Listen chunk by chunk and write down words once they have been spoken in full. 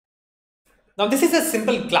Now this is a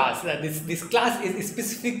simple class. This class is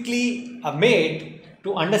specifically made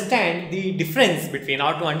to understand the difference between,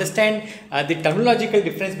 or to understand the terminological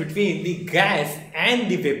difference between the gas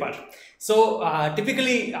and the vapor. So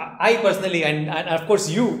typically I personally, and of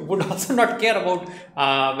course you would also not care about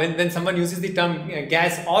when someone uses the term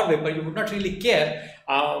gas or vapor, you would not really care.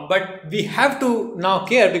 But we have to now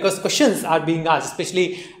care because questions are being asked,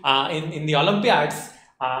 especially in the Olympiads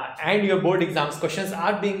and your board exams. Questions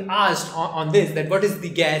are being asked on this, that what is the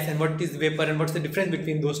gas and what is vapor and what's the difference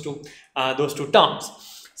between those two terms.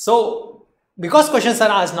 So because questions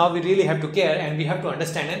are asked, now we really have to care and we have to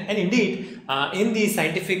understand, and indeed in the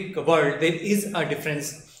scientific world there is a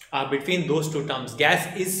difference between those two terms.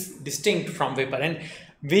 Gas is distinct from vapor, and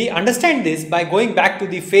we understand this by going back to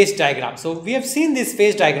the phase diagram. So we have seen this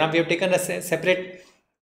phase diagram, we have taken a separate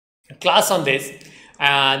class on this.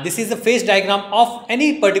 This is a phase diagram of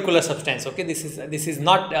any particular substance. Okay, this is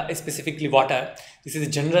not specifically water. This is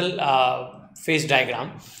a general phase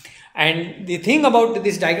diagram. And the thing about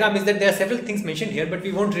this diagram is that there are several things mentioned here, but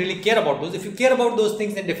we won't really care about those. If you care about those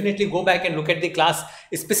things, then definitely go back and look at the class,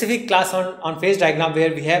 a specific class on phase diagram,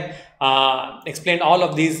 where we have explained all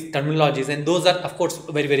of these terminologies, and those are of course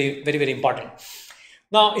very important.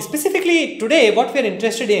 Now specifically today what we are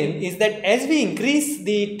interested in is that as we increase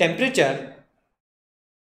the temperature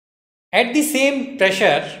at the same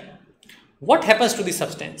pressure, what happens to the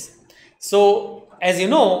substance? So as you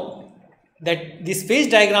know, that this phase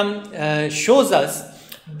diagram shows us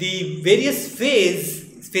the various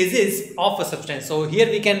phases of a substance. So here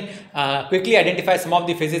we can quickly identify some of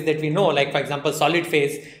the phases that we know, like for example solid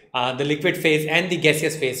phase, the liquid phase, and the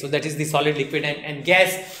gaseous phase. So that is the solid, liquid and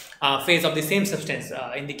gas phase of the same substance.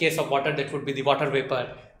 In the case of water, that would be the water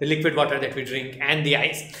vapor, the liquid water that we drink, and the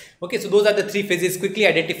ice. Okay, so those are the three phases quickly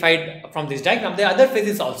identified from this diagram. There are other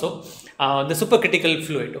phases also, the supercritical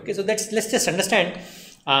fluid. Okay, so let's just understand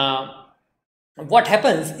what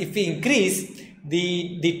happens if we increase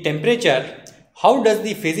the temperature. How does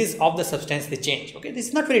the phases of the substance they change? Okay, this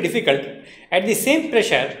is not very difficult. At the same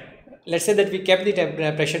pressure, let's say that we kept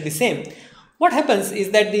the pressure the same. What happens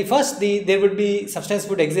is that there would be substance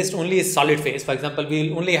would exist only as solid phase. For example, we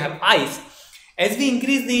will only have ice. As we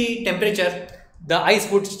increase the temperature, the ice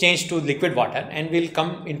would change to liquid water and will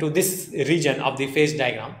come into this region of the phase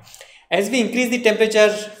diagram. As we increase the temperature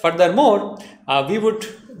furthermore, the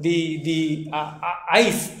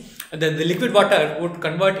liquid water would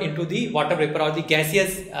convert into the water vapor or the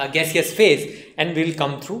gaseous phase and will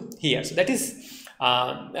come through here. So that is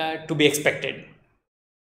to be expected.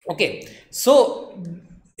 Okay, so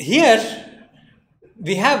here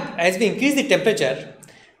we have, as we increase the temperature,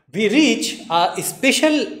 we reach a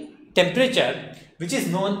special temperature which is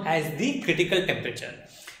known as the critical temperature.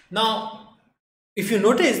 Now if you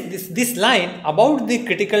notice this line about the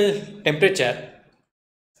critical temperature,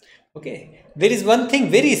 okay, there is one thing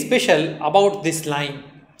very special about this line.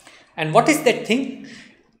 And what is that thing?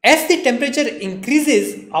 As the temperature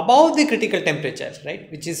increases above the critical temperature, right,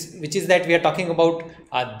 which is that we are talking about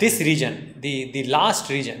this region, the last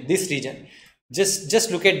region, this region. Just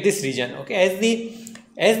look at this region. Okay,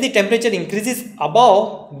 as the temperature increases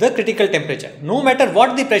above the critical temperature, no matter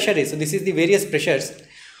what the pressure is, so this is the various pressures,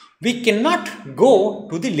 we cannot go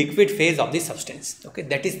to the liquid phase of the substance. Okay,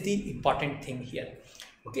 that is the important thing here.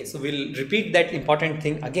 Okay, so we'll repeat that important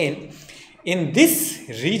thing again. In this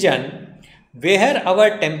region where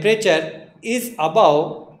our temperature is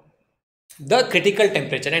above the critical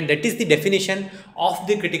temperature, and that is the definition of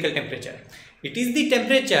the critical temperature. It is the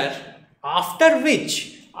temperature after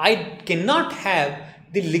which I cannot have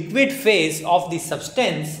the liquid phase of the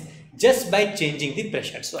substance just by changing the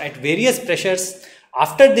pressure. So at various pressures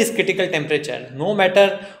after this critical temperature, no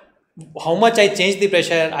matter how much I change the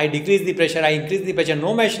pressure, I decrease the pressure, I increase the pressure,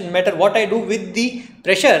 no matter what I do with the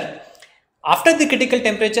pressure, after the critical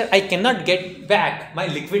temperature, I cannot get back my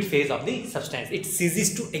liquid phase of the substance. It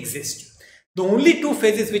ceases to exist. The only two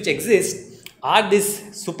phases which exist are this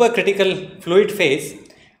supercritical fluid phase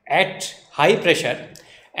at high pressure,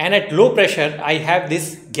 and at low pressure I have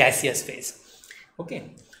this gaseous phase.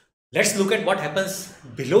 Okay, let's look at what happens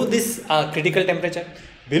below this critical temperature.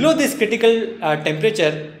 Below this critical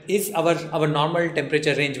temperature is our normal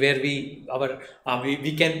temperature range, where we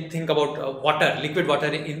can think about water, liquid water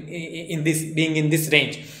in this being in this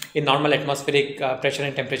range in normal atmospheric pressure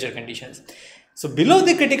and temperature conditions. So below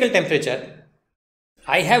the critical temperature,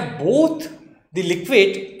 I have both the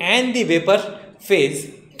liquid and the vapor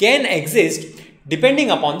phase can exist depending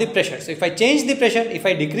upon the pressure. So if I change the pressure, if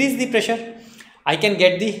I decrease the pressure, I can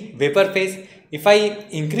get the vapor phase. If I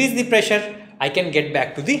increase the pressure, I can get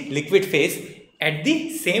back to the liquid phase at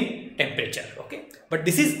the same temperature. Okay, but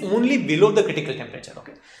this is only below the critical temperature.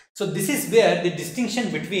 Okay, so this is where the distinction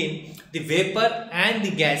between the vapor and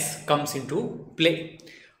the gas comes into play.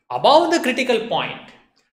 Above the critical point,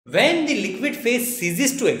 when the liquid phase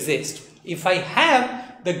ceases to exist, if I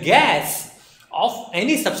have the gas of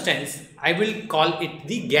any substance, I will call it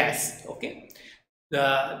the gas. Okay,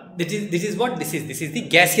 this is what this is. This is the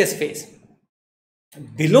gaseous phase.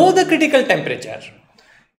 Below the critical temperature,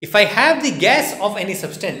 if I have the gas of any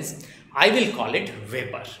substance, I will call it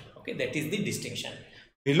vapor. Okay, that is the distinction.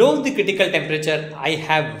 Below the critical temperature, I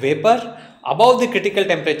have vapor. Above the critical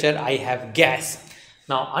temperature, I have gas.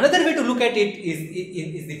 Now, another way to look at it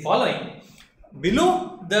is the following.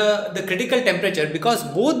 Below the critical temperature, because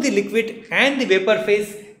both the liquid and the vapor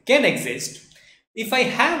phase can exist, if I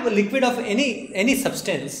have a liquid of any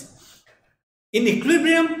substance in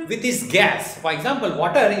equilibrium with its gas, for example,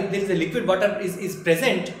 water, if there is a liquid water is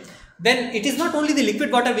present, then it is not only the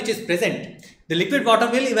liquid water which is present. The liquid water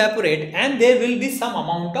will evaporate and there will be some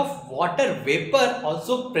amount of water vapor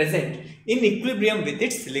also present in equilibrium with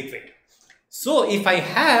its liquid. So if I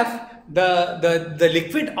have the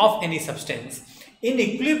liquid of any substance in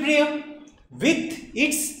equilibrium with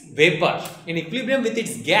its vapor, in equilibrium with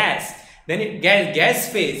its gas, then gaseous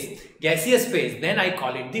phase, then I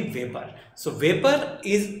call it the vapor. So vapor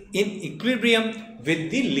is in equilibrium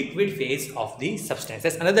with the liquid phase of the substance.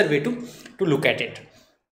 That's another way to look at it.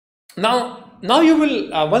 Now you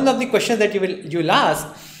will one of the questions that you will ask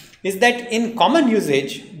is that in common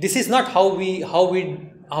usage, this is not how we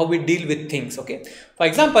deal with things. Okay, for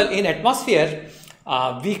example, in atmosphere,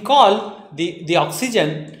 we call the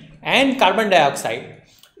oxygen and carbon dioxide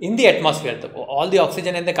in the atmosphere, all the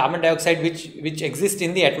oxygen and the carbon dioxide which exist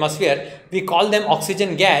in the atmosphere, we call them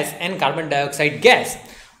oxygen gas and carbon dioxide gas.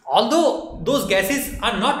 Although those gases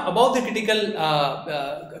are not above the critical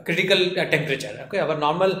temperature. Okay, our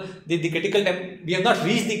normal the critical we have not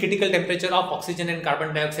reached the critical temperature of oxygen and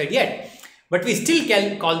carbon dioxide yet, but we still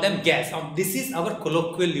can call them gas. This is our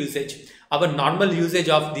colloquial usage, our normal usage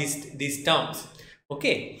of these terms.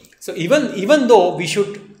 Okay, so even though we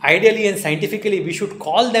should ideally and scientifically we should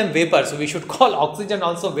call them vapor, so we should call oxygen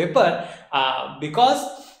also vapor because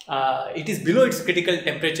it is below its critical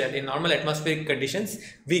temperature. In normal atmospheric conditions,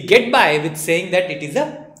 we get by with saying that it is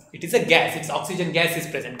a gas. It's oxygen gas is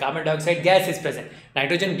present, carbon dioxide gas is present,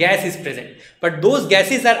 nitrogen gas is present, but those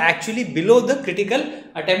gases are actually below the critical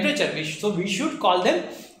temperature. So we should call them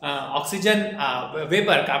oxygen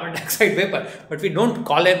vapor, carbon dioxide vapor, but we don't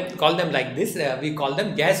call them like this. We call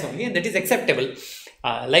them gas only, and that is acceptable.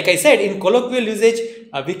 Like I said, in colloquial usage,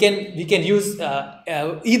 we can use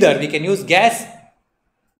either we can use gas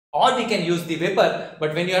or we can use the vapor.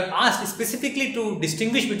 But when you are asked specifically to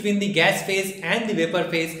distinguish between the gas phase and the vapor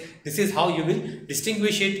phase, this is how you will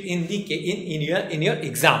distinguish it in your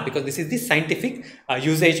exam, because this is the scientific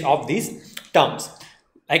usage of these terms.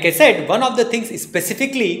 Like I said, one of the things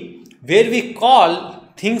specifically where we call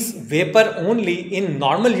things vapor only in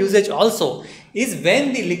normal usage also is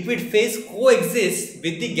when the liquid phase coexists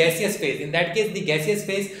with the gaseous phase. In that case, the gaseous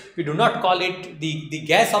phase, we do not call it the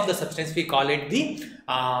gas of the substance, we call it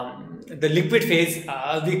the liquid phase.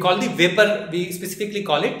 We call the vapor, we specifically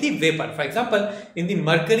call it the vapor. For example, in the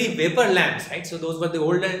mercury vapor lamps, right? So those were the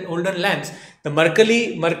older lamps. The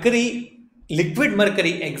liquid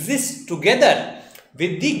mercury exists together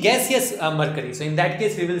with the gaseous mercury. So in that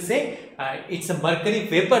case, we will say it's a mercury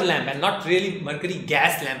vapor lamp and not really mercury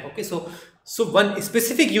gas lamp. Okay, so one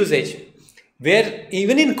specific usage where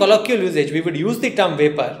even in colloquial usage we would use the term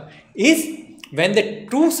vapor is when the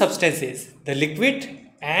two substances, the liquid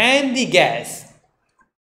and the gas,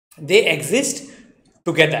 they exist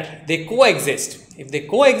together, they coexist. If they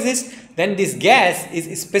coexist, then this gas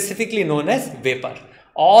is specifically known as vapor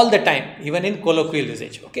all the time, even in colloquial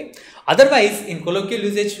usage. Okay, otherwise in colloquial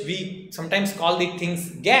usage we sometimes call the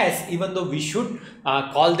things gas, even though we should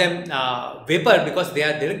call them vapor because they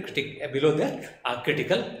are below their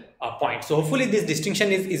critical point. So hopefully this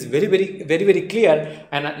distinction is very clear,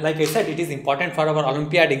 and like I said, it is important for our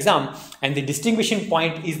Olympiad exam, and the distinguishing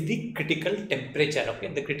point is the critical temperature. Okay,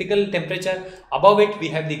 the critical temperature, above it we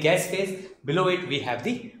have the gas phase, below it we have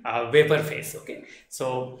the vapor phase. Okay,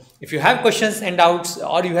 so if you have questions and doubts,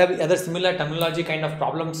 or you have other similar terminology kind of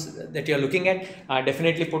problems that you are looking at,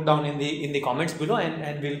 definitely put down in the comments below,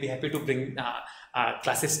 and we'll be happy to bring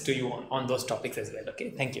classes to you on those topics as well.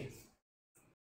 Okay, thank you.